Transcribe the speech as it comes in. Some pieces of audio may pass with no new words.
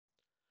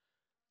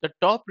The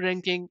top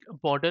ranking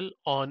model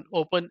on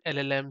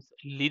OpenLLM's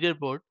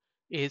leaderboard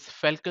is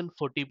Falcon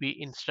 40b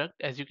Instruct,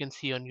 as you can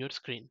see on your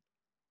screen.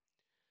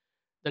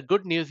 The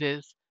good news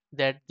is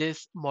that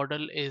this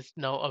model is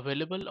now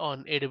available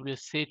on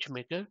AWS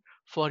SageMaker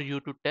for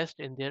you to test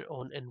in their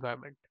own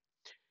environment.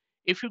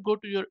 If you go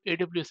to your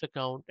AWS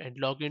account and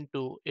log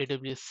into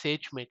AWS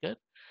SageMaker,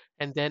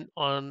 and then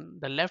on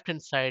the left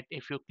hand side,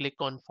 if you click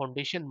on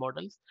foundation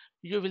models,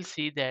 you will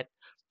see that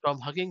from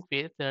Hugging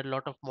Face, there are a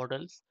lot of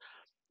models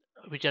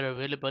which are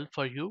available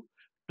for you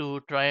to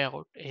try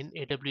out in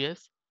AWS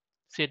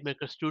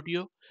SageMaker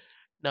Studio.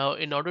 Now,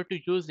 in order to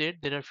use it,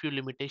 there are few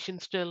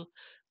limitations still.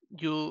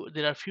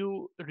 There are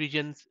few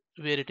regions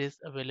where it is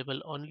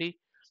available only.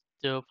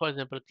 So, for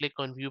example, click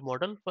on View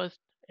Model first,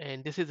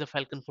 and this is a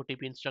Falcon 40b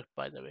Instruct,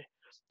 by the way.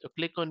 So,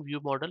 click on View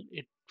Model.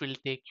 It will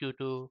take you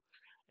to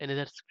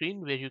another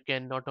screen where you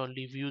can not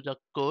only view the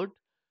code,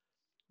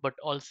 but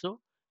also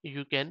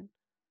you can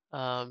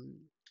um,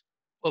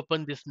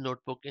 open this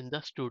notebook in the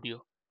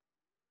studio.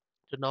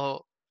 So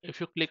now if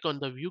you click on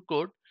the view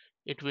code,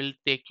 it will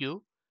take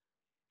you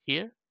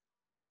here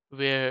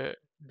where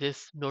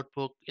this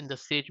notebook in the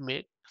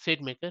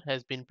SageMaker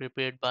has been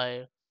prepared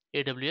by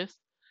AWS,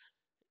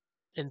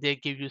 and they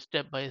give you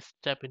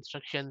step-by-step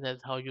instructions as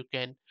how you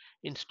can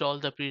install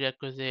the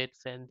prerequisites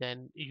and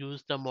then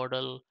use the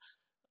model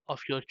of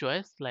your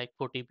choice like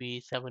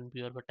 40b,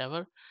 7b or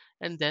whatever,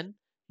 and then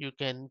you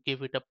can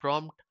give it a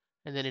prompt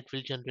and then it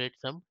will generate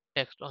some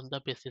text on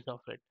the basis of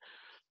it.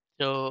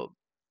 So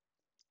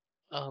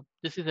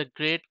this is a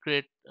great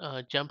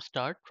jump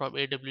start from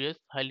AWS.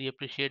 Highly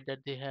appreciate that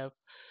they have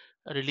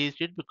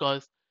released it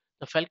because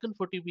the Falcon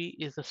 40B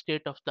is a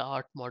state of the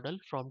art model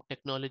from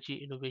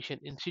Technology Innovation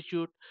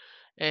Institute,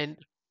 and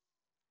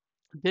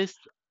this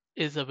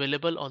is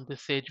available on the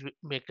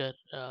SageMaker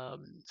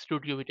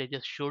studio, which I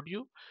just showed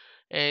you.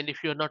 And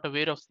if you're not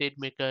aware of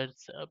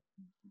SageMaker's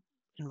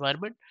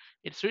environment,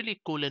 it's really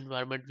cool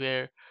environment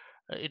where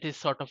it is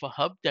sort of a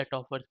hub that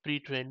offers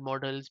pre-trained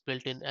models,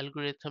 built-in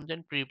algorithms,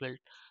 and pre-built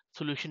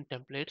solution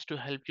templates to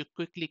help you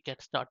quickly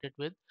get started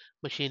with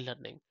machine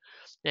learning.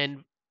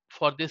 And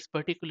for this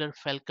particular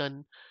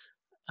Falcon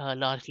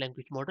large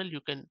language model,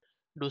 you can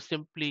do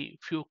simply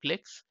few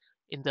clicks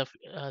in the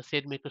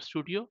SageMaker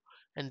Studio,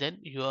 and then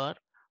you are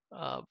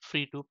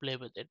free to play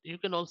with it. You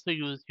can also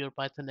use your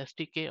Python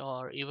SDK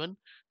or even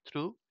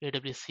through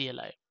AWS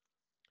CLI.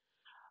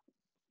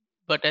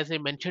 But as I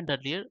mentioned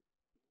earlier,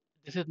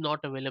 this is not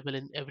available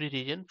in every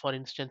region. For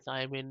instance,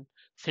 I am in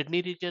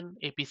Sydney region,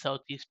 AP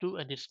Southeast 2,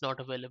 and it's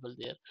not available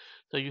there.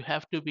 So you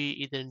have to be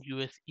either in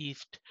US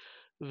East,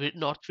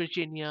 North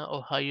Virginia,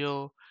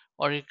 Ohio,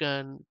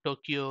 Oregon,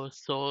 Tokyo,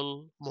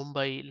 Seoul,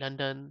 Mumbai,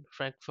 London,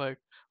 Frankfurt,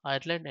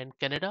 Ireland, and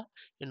Canada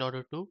in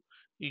order to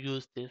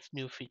use this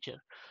new feature.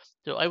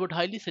 So I would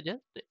highly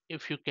suggest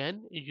if you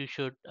can, you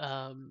should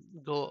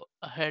go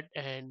ahead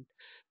and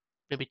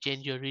maybe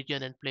change your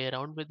region and play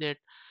around with it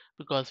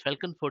because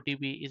Falcon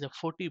 40b is a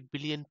 40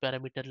 billion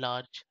parameter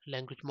large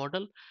language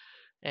model,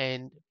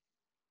 and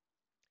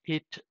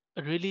it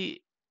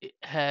really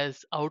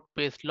has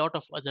outpaced a lot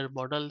of other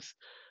models,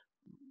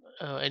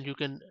 and you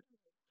can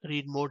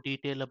read more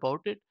detail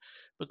about it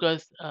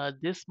because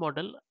this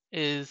model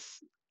is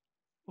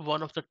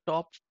one of the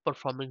top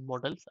performing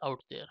models out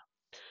there.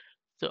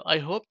 So I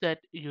hope that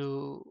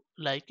you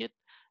like it,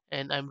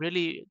 and I'm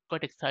really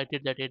quite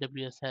excited that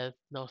AWS has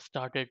now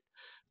started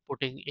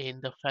putting in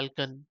the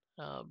Falcon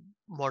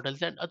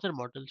models and other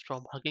models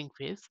from Hugging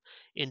Face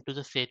into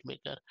the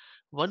SageMaker.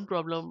 One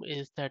problem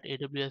is that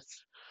AWS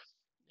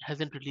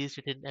hasn't released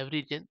it in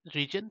every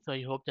region, so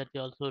I hope that they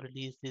also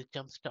release these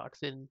jump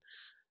starts in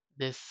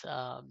this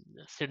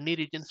Sydney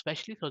region,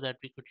 especially so that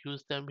we could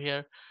use them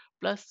here.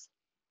 Plus,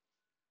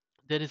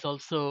 there is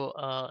also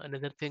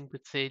another thing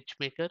with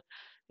SageMaker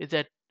is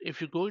that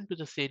if you go into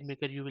the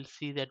SageMaker, you will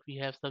see that we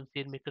have some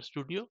SageMaker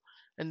Studio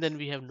and then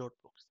we have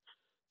notebooks.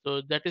 So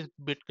that is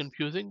a bit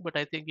confusing, but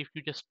I think if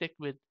you just stick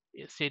with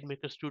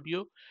SageMaker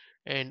Studio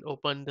and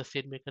open the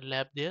SageMaker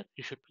lab there,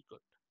 you should be good.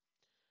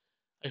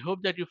 I hope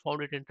that you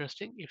found it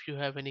interesting. If you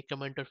have any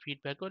comment or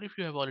feedback, or if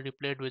you have already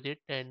played with it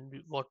and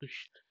want to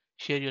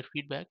share your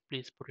feedback,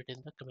 please put it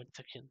in the comment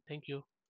section. Thank you.